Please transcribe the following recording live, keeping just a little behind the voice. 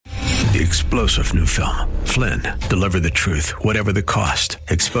The explosive new film, Flynn, deliver the truth, whatever the cost.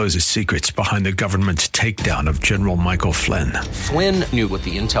 Exposes secrets behind the government's takedown of General Michael Flynn. Flynn knew what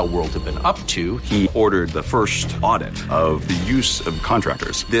the intel world had been up to. He ordered the first audit of the use of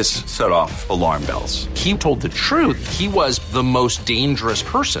contractors. This set off alarm bells. He told the truth. He was the most dangerous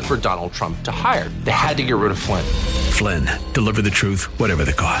person for Donald Trump to hire. They had to get rid of Flynn. Flynn, deliver the truth, whatever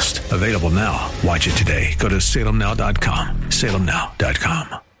the cost. Available now. Watch it today. Go to salemnow.com.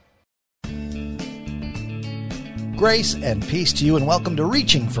 salemnow.com. Grace and peace to you, and welcome to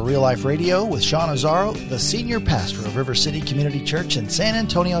Reaching for Real Life Radio with Sean Azzaro, the senior pastor of River City Community Church in San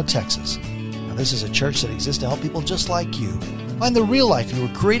Antonio, Texas. Now, this is a church that exists to help people just like you find the real life you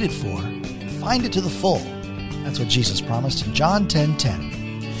were created for and find it to the full. That's what Jesus promised in John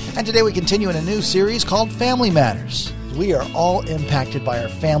 10:10. And today we continue in a new series called Family Matters. We are all impacted by our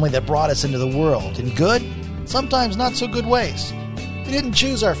family that brought us into the world in good, sometimes not so good ways. We didn't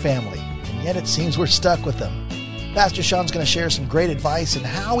choose our family, and yet it seems we're stuck with them. Pastor Sean's going to share some great advice, and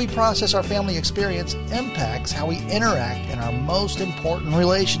how we process our family experience impacts how we interact in our most important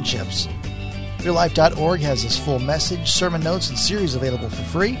relationships. RealLife.org has this full message, sermon notes, and series available for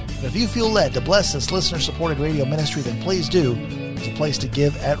free. And if you feel led to bless this listener-supported radio ministry, then please do. There's a place to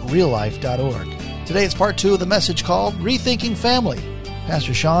give at RealLife.org. Today it's part 2 of the message called Rethinking Family.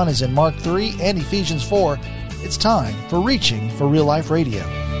 Pastor Sean is in Mark 3 and Ephesians 4. It's time for Reaching for Real Life Radio.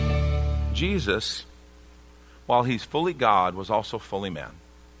 Jesus, while he's fully God, was also fully man.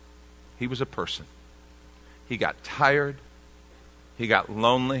 He was a person. He got tired. He got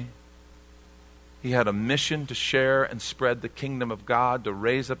lonely. He had a mission to share and spread the kingdom of God, to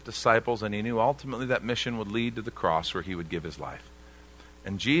raise up disciples, and he knew ultimately that mission would lead to the cross where he would give his life.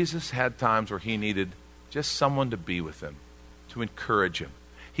 And Jesus had times where he needed just someone to be with him, to encourage him.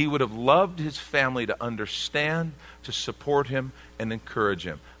 He would have loved his family to understand, to support him, and encourage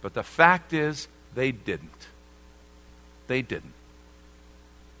him. But the fact is, they didn't. They didn't.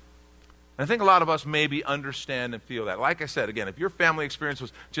 And I think a lot of us maybe understand and feel that. Like I said, again, if your family experience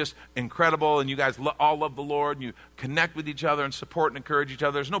was just incredible and you guys all love the Lord and you connect with each other and support and encourage each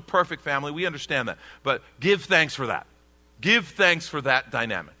other, there's no perfect family. We understand that. But give thanks for that. Give thanks for that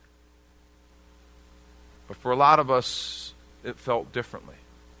dynamic. But for a lot of us, it felt differently.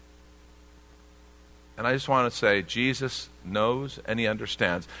 And I just want to say, Jesus knows and he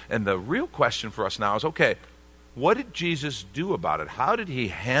understands. And the real question for us now is, okay, what did Jesus do about it? How did he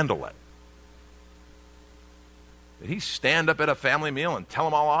handle it? Did he stand up at a family meal and tell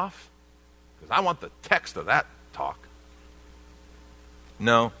them all off? Because I want the text of that talk.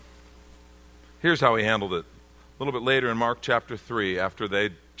 No. Here's how he handled it. A little bit later in Mark chapter 3, after they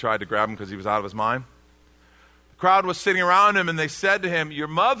tried to grab him because he was out of his mind, the crowd was sitting around him and they said to him, "Your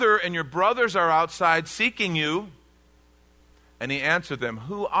mother and your brothers are outside seeking you." And he answered them,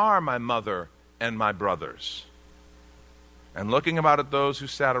 "Who are my mother and my brothers?" And looking about at those who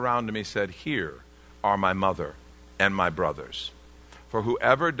sat around him, he said, "Here are my mother and my brothers. For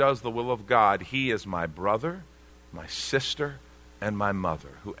whoever does the will of God, he is my brother, my sister, and my mother."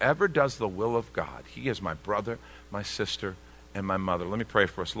 Whoever does the will of God, he is my brother, my sister, and my mother. Let me pray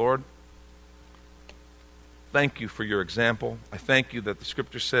for us. Lord, thank you for your example. I thank you that the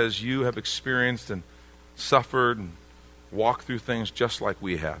scripture says you have experienced and suffered and walked through things just like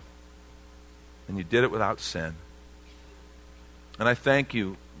we have. And you did it without sin. And I thank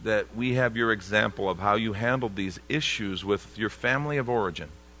you that we have your example of how you handled these issues with your family of origin.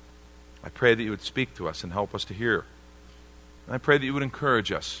 I pray that you would speak to us and help us to hear. And I pray that you would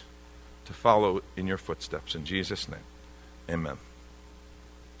encourage us to follow in your footsteps. In Jesus' name, amen.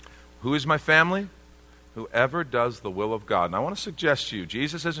 Who is my family? Whoever does the will of God. And I want to suggest to you,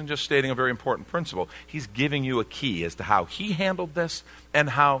 Jesus isn't just stating a very important principle. He's giving you a key as to how he handled this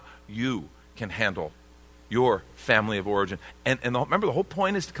and how you can handle your family of origin. And remember, the whole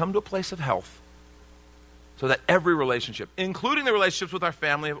point is to come to a place of health so that every relationship, including the relationships with our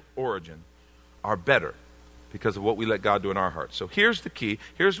family of origin, are better because of what we let God do in our hearts. So here's the key.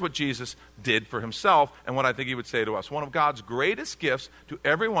 Here's what Jesus did for himself and what I think he would say to us. One of God's greatest gifts to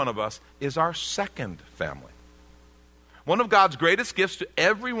every one of us is our second family. One of God's greatest gifts to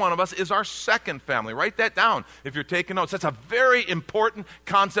every one of us is our second family. Write that down if you're taking notes. That's a very important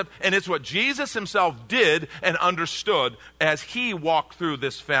concept, and it's what Jesus himself did and understood as he walked through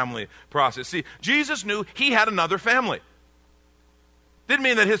this family process. See, Jesus knew he had another family. Didn't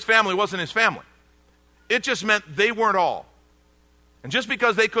mean that his family wasn't his family. It just meant they weren't all. And just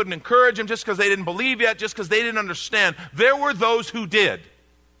because they couldn't encourage him, just because they didn't believe yet, just because they didn't understand, there were those who did.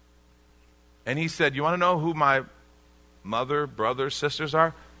 And he said, you want to know who my mother, brothers, sisters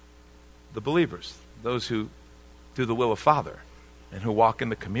are? The believers, those who do the will of Father and who walk in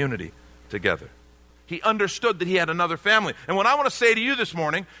the community together. He understood that he had another family. And what I want to say to you this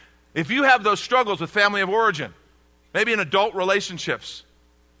morning, if you have those struggles with family of origin, maybe in adult relationships,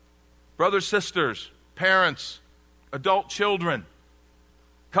 brothers, sisters, parents, adult children,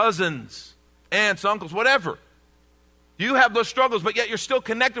 cousins, aunts, uncles, whatever. You have those struggles, but yet you're still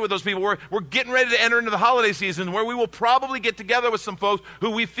connected with those people. We're getting ready to enter into the holiday season where we will probably get together with some folks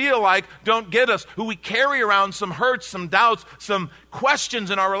who we feel like don't get us, who we carry around some hurts, some doubts, some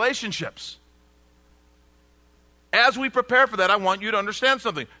questions in our relationships. As we prepare for that, I want you to understand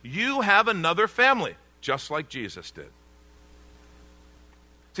something. You have another family, just like Jesus did.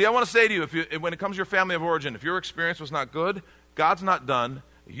 See, I want to say to you, when it comes to your family of origin, if your experience was not good, God's not done.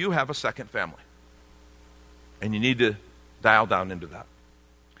 You have a second family. And you need to dial down into that.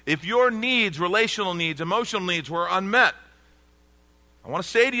 If your needs, relational needs, emotional needs were unmet, I want to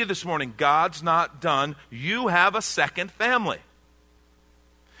say to you this morning, God's not done. You have a second family.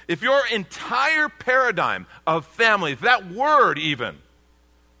 If your entire paradigm of family, if that word even,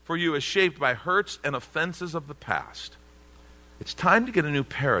 for you is shaped by hurts and offenses of the past, it's time to get a new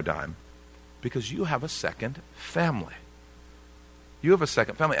paradigm because you have a second family. You have a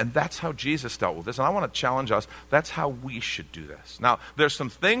second family, and that's how Jesus dealt with this. And I want to challenge us, that's how we should do this. Now, there's some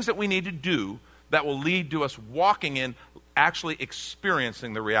things that we need to do that will lead to us walking in, actually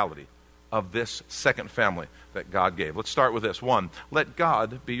experiencing the reality of this second family that God gave. Let's start with this. 1, let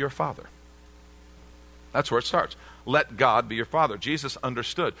God be your father. That's where it starts. Let God be your father. Jesus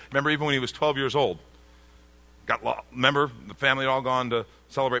understood. Remember, even when he was 12 years old, remember, the family had all gone to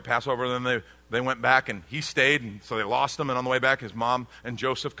celebrate Passover, and then they went back, and he stayed, and so they lost him, and on the way back, his mom and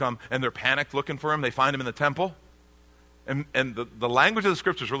Joseph come, and they're panicked looking for him. They find him in the temple. And the language of the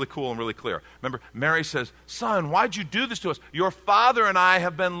scripture is really cool and really clear. Remember, Mary says, "Son, why'd you do this to us? Your father and I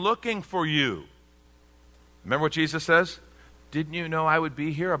have been looking for you." Remember what Jesus says? "Didn't you know I would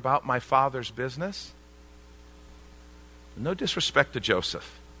be here about my father's business?" No disrespect to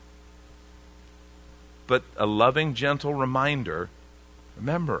Joseph, but a loving, gentle reminder,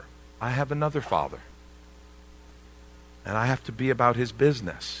 remember, I have another father, and I have to be about his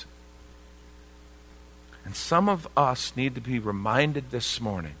business. And some of us need to be reminded this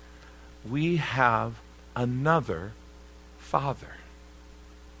morning, we have another father.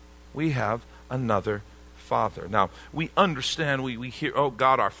 We have another father. Now, we understand, we hear, oh,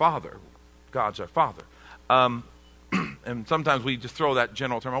 God our Father. God's our Father. And sometimes we just throw that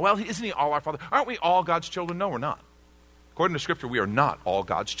general term, well, isn't he all our Father? Aren't we all God's children? No, we're not. According to Scripture, we are not all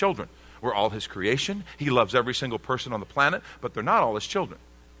God's children. We're all his creation. He loves every single person on the planet, but they're not all his children.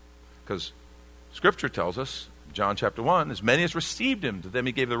 Because Scripture tells us, John chapter 1, as many as received him, to them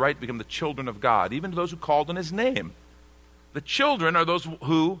he gave the right to become the children of God, even to those who called on his name. The children are those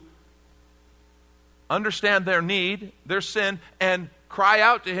who understand their need, their sin, and cry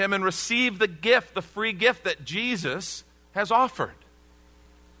out to him and receive the gift, the free gift that Jesus has offered.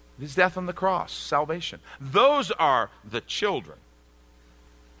 His death on the cross, salvation. Those are the children.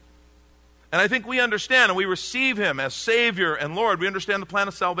 And I think we understand and we receive him as Savior and Lord. We understand the plan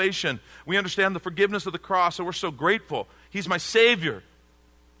of salvation. We understand the forgiveness of the cross, and we're so grateful. He's my Savior,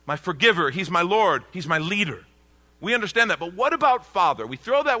 my forgiver. He's my Lord. He's my leader. We understand that. But what about Father? We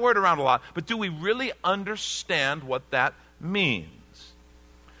throw that word around a lot, but do we really understand what that means?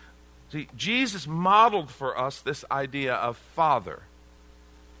 See, Jesus modeled for us this idea of Father.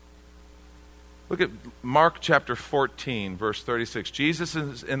 Look at Mark chapter 14, verse 36. Jesus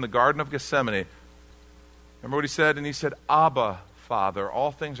is in the Garden of Gethsemane. Remember what he said? And he said, "Abba, Father,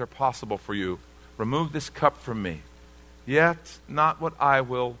 all things are possible for you. Remove this cup from me. Yet not what I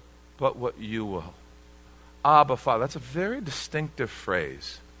will, but what you will." Abba, Father. That's a very distinctive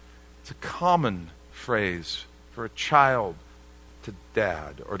phrase. It's a common phrase for a child to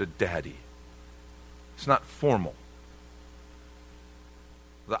dad or to daddy. It's not formal.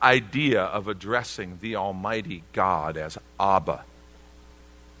 The idea of addressing the Almighty God as Abba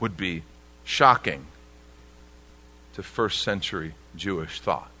would be shocking to first century Jewish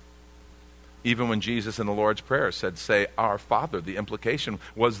thought. Even when Jesus in the Lord's Prayer said, say, "Our Father," the implication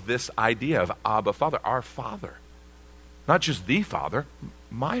was this idea of Abba, Father, our Father. Not just the Father,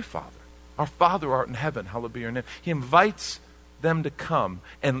 my Father. Our Father who art in heaven, hallowed be your name. He invites them to come,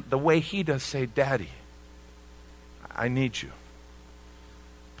 and the way he does say, "Daddy, I need you."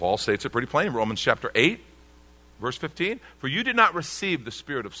 Paul states it pretty plain, Romans chapter 8, verse 15. "For you did not receive the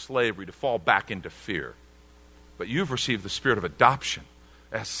spirit of slavery to fall back into fear, but you've received the spirit of adoption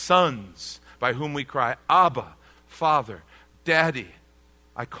as sons, by whom we cry, Abba, Father, Daddy,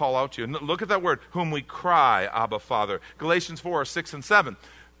 I call out to you." And look at that word, whom we cry, Abba, Father. Galatians 4, 6, and 7.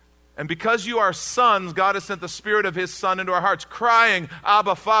 And because you are sons, God has sent the Spirit of His Son into our hearts, crying,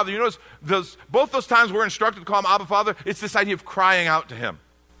 Abba, Father. You notice both those times we're instructed to call Him Abba, Father, it's this idea of crying out to Him.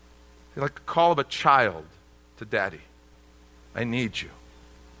 It's like the call of a child to Daddy. I need you.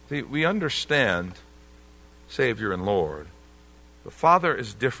 See, we understand Savior and Lord. The Father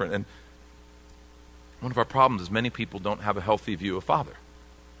is different. And one of our problems is many people don't have a healthy view of Father.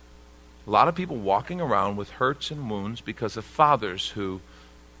 A lot of people walking around with hurts and wounds because of fathers who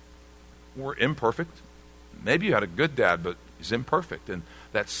were imperfect. Maybe you had a good dad, but he's imperfect. And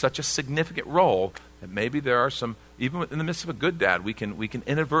that's such a significant role that maybe there are some, even in the midst of a good dad, we can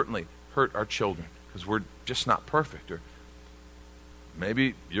inadvertently hurt our children because we're just not perfect. Or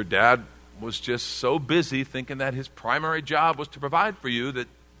maybe your dad was just so busy thinking that his primary job was to provide for you that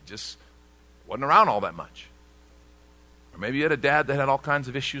just wasn't around all that much. Or maybe you had a dad that had all kinds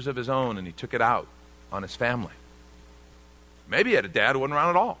of issues of his own and he took it out on his family. Maybe you had a dad who wasn't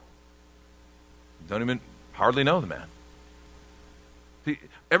around at all. Don't even hardly know the man. See,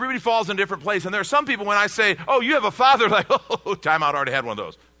 everybody falls in a different place, and there are some people when I say, oh, you have a father, like, oh, time out, already had one of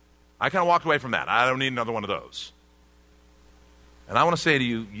those. I kind of walked away from that. I don't need another one of those. And I want to say to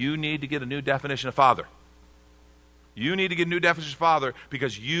you, you need to get a new definition of father. You need to get a new definition of father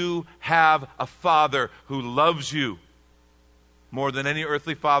because you have a father who loves you more than any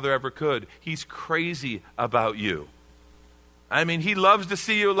earthly father ever could. He's crazy about you. I mean, he loves to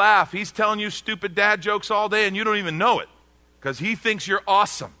see you laugh. He's telling you stupid dad jokes all day and you don't even know it because he thinks you're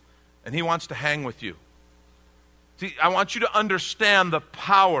awesome and he wants to hang with you. See, I want you to understand the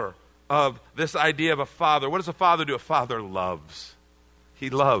power of this idea of a father. What does a father do? A father loves. He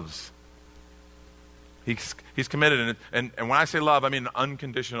loves. He's committed. And when I say love, I mean an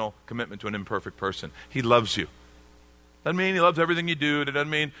unconditional commitment to an imperfect person. He loves you. Doesn't mean he loves everything you do. It doesn't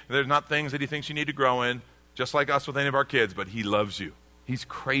mean there's not things that he thinks you need to grow in. Just like us with any of our kids, but he loves you. He's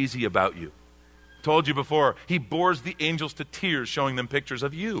crazy about you. Told you before, he bores the angels to tears showing them pictures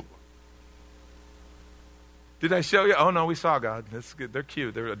of you. Did I show you? Oh, no, we saw God. That's good. They're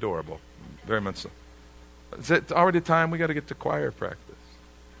cute. They're adorable. Very much so. Is it already time? We got to get to choir practice.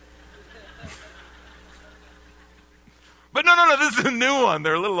 But no, this is a new one.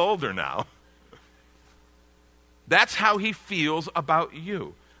 They're a little older now. That's how he feels about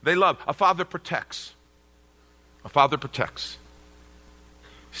you. They love. A father protects. A father protects,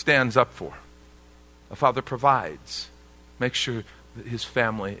 stands up for. A father provides, makes sure that his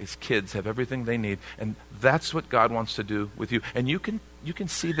family, his kids have everything they need. And that's what God wants to do with you. And you can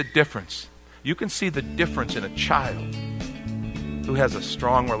see the difference. You can see the difference in a child who has a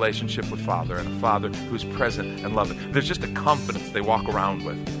strong relationship with Father and a father who's present and loving. There's just a confidence they walk around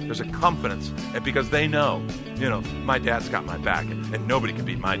with. There's a confidence and because they know, my dad's got my back and nobody can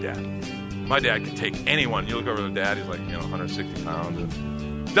beat my dad. My dad can take anyone. You look over at the dad, he's like, 160 pounds.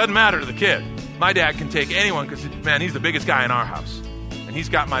 It doesn't matter to the kid. My dad can take anyone because, man, he's the biggest guy in our house. And he's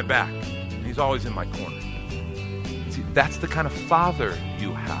got my back. And he's always in my corner. See, that's the kind of father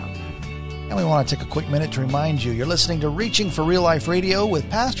you have. And we want to take a quick minute to remind you, you're listening to Reaching for Real Life Radio with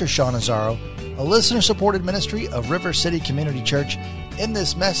Pastor Sean Azzaro, a listener-supported ministry of River City Community Church, in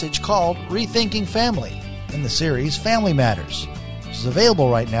this message called Rethinking Family, in the series Family Matters. Is available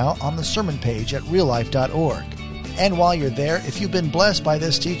right now on the sermon page at reallife.org. And while you're there, if you've been blessed by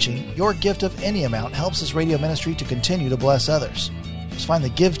this teaching, your gift of any amount helps this radio ministry to continue to bless others. Just find the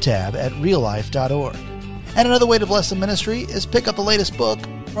Give tab at reallife.org. And another way to bless the ministry is pick up the latest book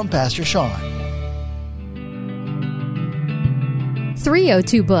from Pastor Sean.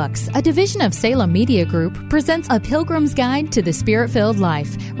 302 Books, a division of Salem Media Group, presents A Pilgrim's Guide to the Spirit-Filled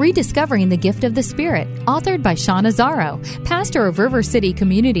Life, Rediscovering the Gift of the Spirit, authored by Sean Azzaro, pastor of River City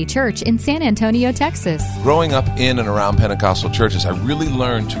Community Church in San Antonio, Texas. Growing up in and around Pentecostal churches, I really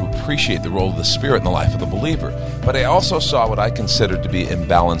learned to appreciate the role of the Spirit in the life of the believer. But I also saw what I considered to be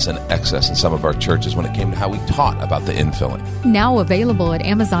imbalance and excess in some of our churches when it came to how we taught about the infilling. Now available at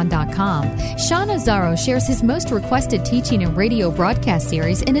Amazon.com, Sean Azzaro shares his most requested teaching and radio broadcast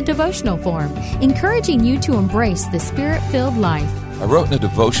series in a devotional form, encouraging you to embrace the Spirit-filled life. I wrote in a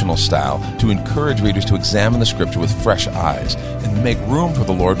devotional style to encourage readers to examine the Scripture with fresh eyes and make room for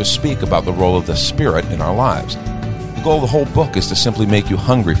the Lord to speak about the role of the Spirit in our lives. The goal of the whole book is to simply make you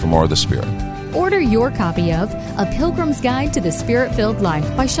hungry for more of the Spirit. Order your copy of A Pilgrim's Guide to the Spirit-Filled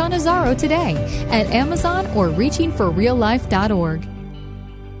Life by Sean Azzaro today at Amazon or reachingforreallife.org.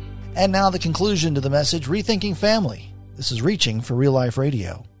 And now the conclusion to the message, Rethinking Family. This is Reaching for Real Life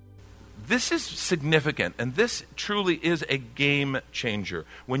Radio. This is significant, and this truly is a game changer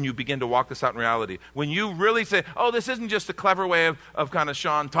when you begin to walk this out in reality. When you really say, oh, this isn't just a clever way of kind of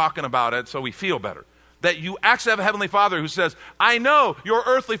Sean talking about it so we feel better. That you actually have a heavenly Father who says, I know your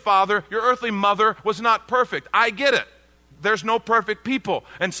earthly father, your earthly mother was not perfect. I get it. There's no perfect people.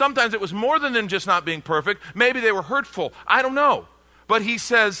 And sometimes it was more than them just not being perfect. Maybe they were hurtful. I don't know. But he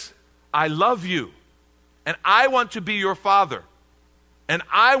says, I love you. And I want to be your father. And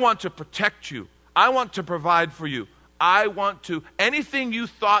I want to protect you. I want to provide for you. I want to, anything you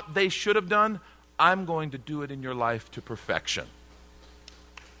thought they should have done, I'm going to do it in your life to perfection.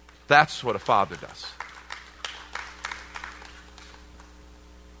 That's what a father does.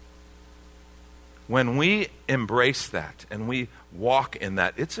 When we embrace that and we walk in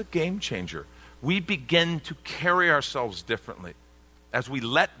that, it's a game changer. We begin to carry ourselves differently as we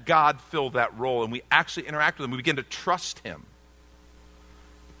let God fill that role and we actually interact with Him. We begin to trust Him.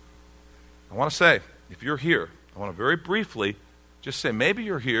 I want to say, if you're here, I want to very briefly just say, maybe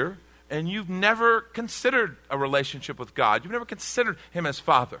you're here and you've never considered a relationship with God. You've never considered Him as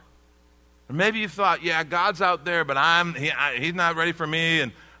Father. Or maybe you thought, yeah, God's out there, but He's not ready for me,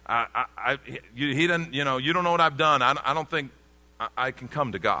 and He doesn't, you don't know what I've done. I don't think I can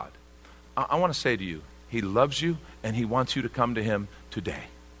come to God. I want to say to you, He loves you and He wants you to come to Him today.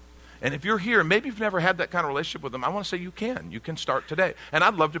 And if you're here, maybe you've never had that kind of relationship with Him, I want to say you can. You can start today. And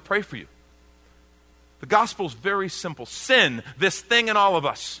I'd love to pray for you. The gospel is very simple. Sin, this thing in all of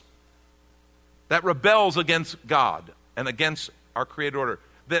us that rebels against God and against our created order,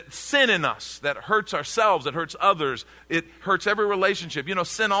 that sin in us that hurts ourselves, that hurts others, it hurts every relationship.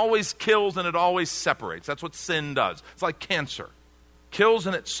 Sin always kills and it always separates. That's what sin does. It's like cancer. Kills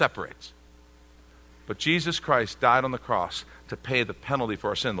and it separates. But Jesus Christ died on the cross to pay the penalty for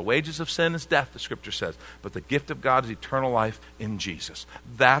our sin. The wages of sin is death, the Scripture says. But the gift of God is eternal life in Jesus.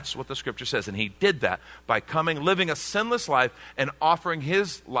 That's what the Scripture says. And He did that by coming, living a sinless life, and offering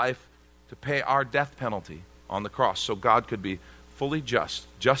His life to pay our death penalty on the cross so God could be fully just.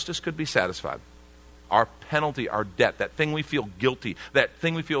 Justice could be satisfied. Our penalty, our debt, that thing we feel guilty, that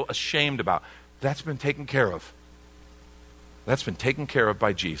thing we feel ashamed about, that's been taken care of. That's been taken care of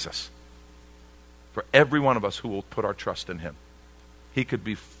by Jesus. For every one of us who will put our trust in Him. He could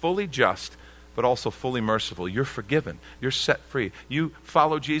be fully just, but also fully merciful. You're forgiven. You're set free. You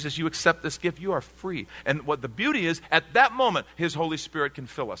follow Jesus. You accept this gift. You are free. And what the beauty is, at that moment, His Holy Spirit can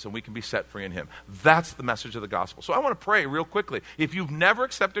fill us and we can be set free in Him. That's the message of the gospel. So I want to pray real quickly. If you've never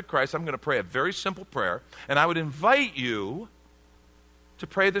accepted Christ, I'm going to pray a very simple prayer. And I would invite you to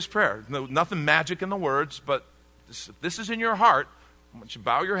pray this prayer. No, nothing magic in the words, but this is in your heart. I want you to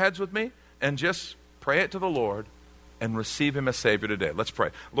bow your heads with me and just pray it to the Lord and receive Him as Savior today. Let's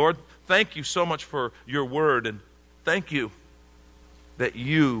pray. Lord, thank you so much for your word, and thank you that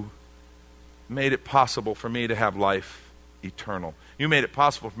you made it possible for me to have life eternal. You made it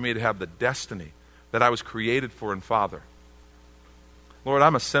possible for me to have the destiny that I was created for in Father. Lord,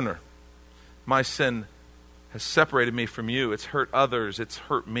 I'm a sinner. My sin has separated me from you. It's hurt others. It's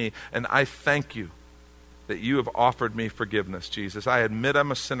hurt me. And I thank you that you have offered me forgiveness, Jesus. I admit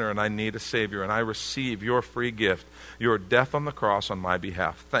I'm a sinner and I need a Savior, and I receive your free gift, your death on the cross on my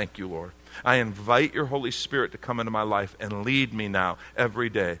behalf. Thank you, Lord. I invite your Holy Spirit to come into my life and lead me now every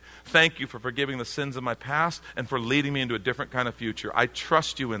day. Thank you for forgiving the sins of my past and for leading me into a different kind of future. I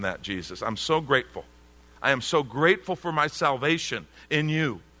trust you in that, Jesus. I'm so grateful. I am so grateful for my salvation in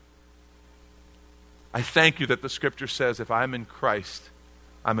you. I thank you that the Scripture says if I'm in Christ,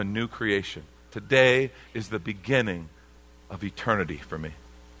 I'm a new creation. Today is the beginning of eternity for me.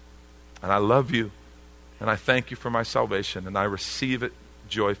 And I love you, and I thank you for my salvation, and I receive it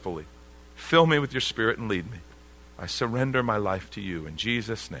joyfully. Fill me with your Spirit and lead me. I surrender my life to you in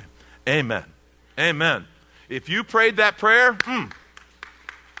Jesus' name. Amen. Amen. If you prayed that prayer,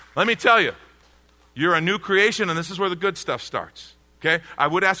 let me tell you, you're a new creation, and this is where the good stuff starts. Okay? I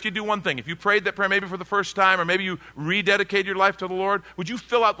would ask you to do one thing. If you prayed that prayer maybe for the first time, or maybe you rededicated your life to the Lord, would you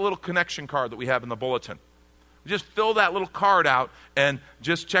fill out the little connection card that we have in the bulletin? Just fill that little card out and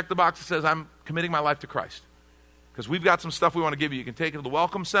just check the box that says, I'm committing my life to Christ. Because we've got some stuff we want to give you. You can take it to the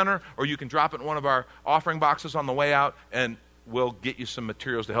Welcome Center, or you can drop it in one of our offering boxes on the way out, and we'll get you some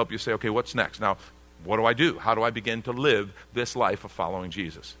materials to help you say, okay, what's next? Now, what do I do? How do I begin to live this life of following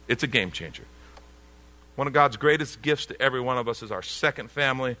Jesus? It's a game changer. One of God's greatest gifts to every one of us is our second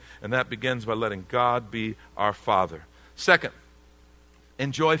family, and that begins by letting God be our Father. Second,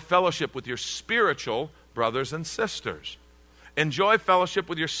 enjoy fellowship with your spiritual brothers and sisters. Enjoy fellowship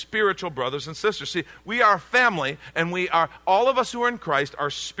with your spiritual brothers and sisters. See, we are a family, and all of us who are in Christ are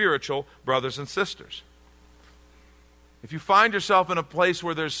spiritual brothers and sisters. If you find yourself in a place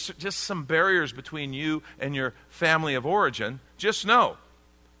where there's just some barriers between you and your family of origin, just know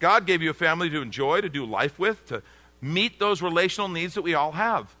God gave you a family to enjoy, to do life with, to meet those relational needs that we all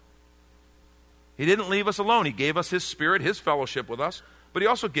have. He didn't leave us alone. He gave us His Spirit, His fellowship with us, but He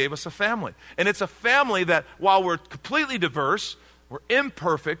also gave us a family. And it's a family that, while we're completely diverse, we're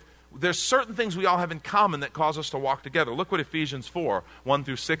imperfect, there's certain things we all have in common that cause us to walk together. Look what Ephesians 4,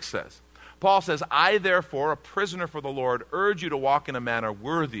 1-6 says. Paul says, I therefore, a prisoner for the Lord, urge you to walk in a manner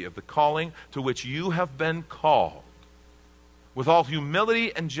worthy of the calling to which you have been called, with all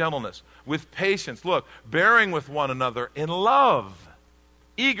humility and gentleness, with patience, look, bearing with one another in love,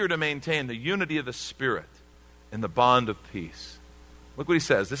 eager to maintain the unity of the Spirit in the bond of peace. Look what he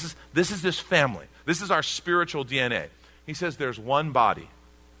says. This is this family. This is our spiritual DNA. He says there's one body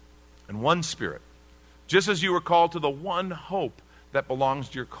and one Spirit, just as you were called to the one hope that belongs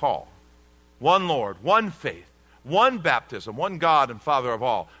to your call. One Lord, one faith, one baptism, one God and Father of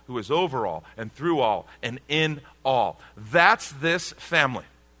all, who is over all and through all and in all. That's this family.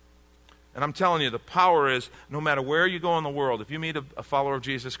 And I'm telling you, the power is, no matter where you go in the world, if you meet a follower of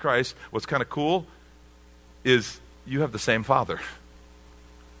Jesus Christ, what's kind of cool is you have the same Father.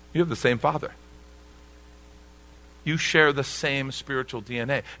 You have the same Father. You share the same spiritual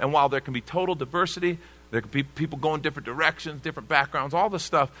DNA. And while there can be total diversity, there can be people going different directions, different backgrounds, all this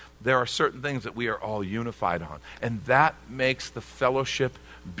stuff, there are certain things that we are all unified on. And that makes the fellowship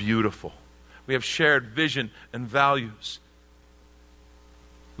beautiful. We have shared vision and values.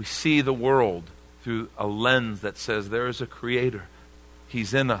 We see the world through a lens that says there is a Creator.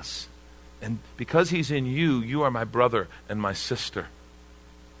 He's in us. And because He's in you, you are my brother and my sister.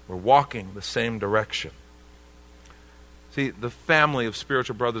 We're walking the same direction. See, the family of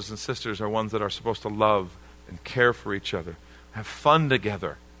spiritual brothers and sisters are ones that are supposed to love and care for each other, have fun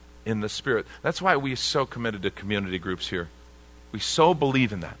together in the Spirit. That's why we're so committed to community groups here. We so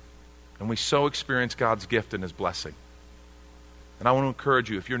believe in that. And we so experience God's gift and His blessing. And I want to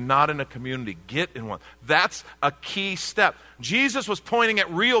encourage you, if you're not in a community, get in one. That's a key step. Jesus was pointing at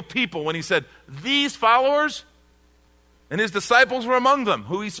real people when He said, these followers, and His disciples were among them,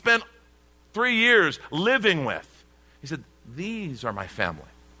 who He spent 3 years living with. He said, these are my family.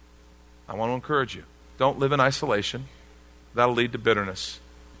 I want to encourage you. Don't live in isolation. That'll lead to bitterness.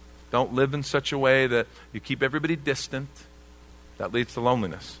 Don't live in such a way that you keep everybody distant. That leads to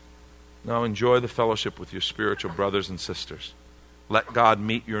loneliness. No, enjoy the fellowship with your spiritual brothers and sisters. Let God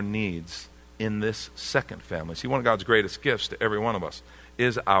meet your needs in this second family. See, one of God's greatest gifts to every one of us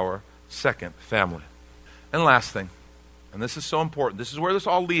is our second family. And last thing, and this is so important, this is where this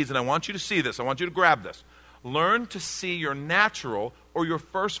all leads, and I want you to see this. I want you to grab this. Learn to see your natural or your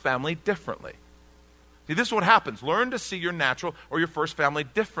first family differently. See, this is what happens. Learn to see your natural or your first family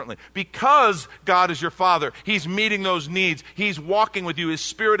differently. Because God is your Father, He's meeting those needs. He's walking with you. His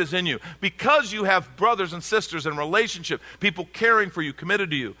Spirit is in you. Because you have brothers and sisters in relationship, people caring for you,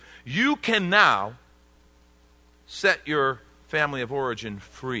 committed to you, you can now set your family of origin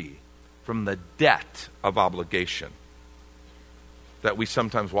free from the debt of obligation that we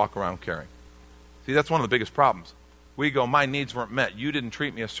sometimes walk around carrying. See, that's one of the biggest problems. We go, my needs weren't met. You didn't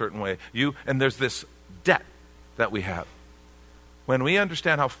treat me a certain way. And there's this debt that we have. When we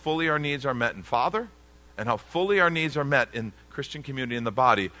understand how fully our needs are met in Father and how fully our needs are met in Christian community in the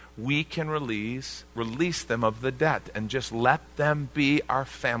body, we can release them of the debt and just let them be our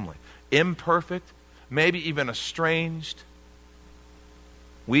family. Imperfect, maybe even estranged.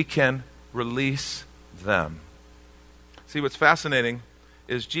 We can release them. See, what's fascinating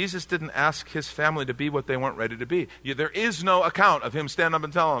is Jesus didn't ask His family to be what they weren't ready to be. There is no account of Him stand up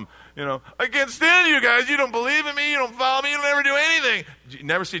and tell them, I can't stand you guys. You don't believe in me. You don't follow me. You don't ever do anything. You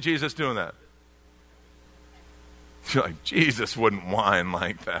never see Jesus doing that. You're like, Jesus wouldn't whine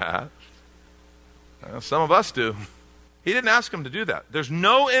like that. Well, some of us do. He didn't ask them to do that. There's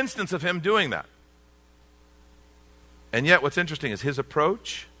no instance of Him doing that. And yet what's interesting is His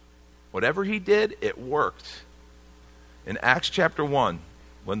approach, whatever He did, it worked. In Acts chapter 1,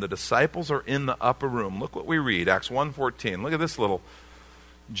 when the disciples are in the upper room, look what we read, Acts 1:14. Look at this little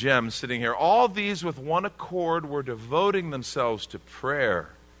gem sitting here. All these with one accord were devoting themselves to prayer,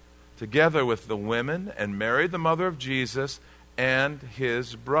 together with the women and Mary, the mother of Jesus, and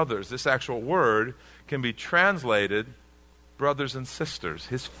His brothers. This actual word can be translated brothers and sisters,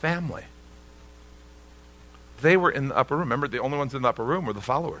 His family. They were in the upper room. Remember, the only ones in the upper room were the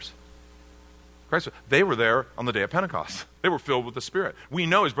followers. Christ, they were there on the day of Pentecost. They were filled with the Spirit. We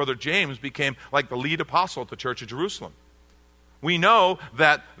know his brother James became like the lead apostle at the church of Jerusalem. We know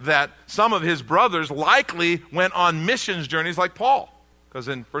that some of his brothers likely went on missions journeys like Paul. Because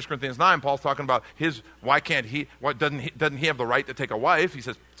in 1 Corinthians 9, Paul's talking about doesn't he have the right to take a wife? He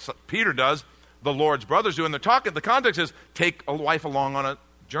says, Peter does, the Lord's brothers do. And the context is take a wife along on a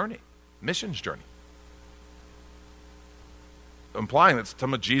journey, missions journey. implying that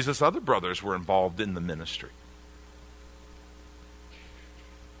some of Jesus' other brothers were involved in the ministry.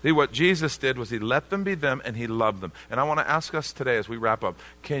 See, what Jesus did was he let them be them and he loved them. And I want to ask us today as we wrap up,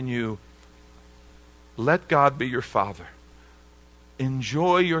 can you let God be your father?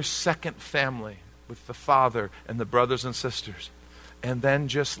 Enjoy your second family with the father and the brothers and sisters. And then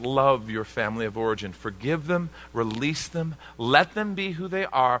just love your family of origin. Forgive them, release them, let them be who they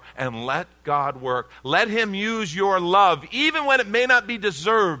are, and let God work. Let him use your love, even when it may not be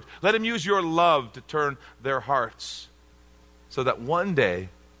deserved. Let him use your love to turn their hearts. So that one day,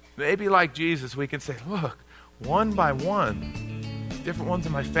 maybe like Jesus, we can say, look, one by one, different ones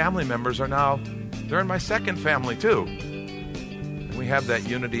of my family members are now, they're in my second family too. And we have that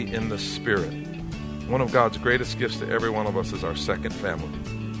unity in the Spirit. One of God's greatest gifts to every one of us is our second family.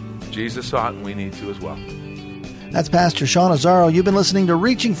 Jesus saw it, and we need to as well. That's Pastor Sean Azzaro. You've been listening to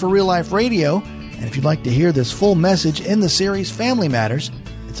Reaching for Real Life Radio. And if you'd like to hear this full message in the series Family Matters,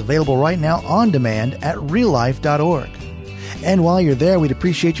 it's available right now on demand at reallife.org. And while you're there, we'd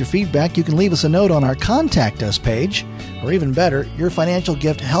appreciate your feedback. You can leave us a note on our Contact Us page. Or even better, your financial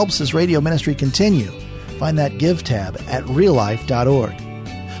gift helps this radio ministry continue. Find that Give tab at reallife.org.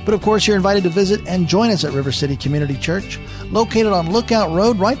 But of course, you're invited to visit and join us at River City Community Church, located on Lookout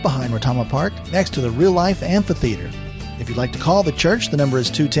Road right behind Retama Park, next to the Real Life Amphitheater. If you'd like to call the church, the number is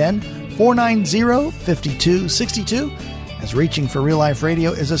 210-490-5262, as Reaching for Real Life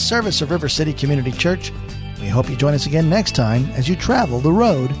Radio is a service of River City Community Church. We hope you join us again next time as you travel the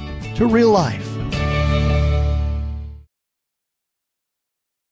road to real life.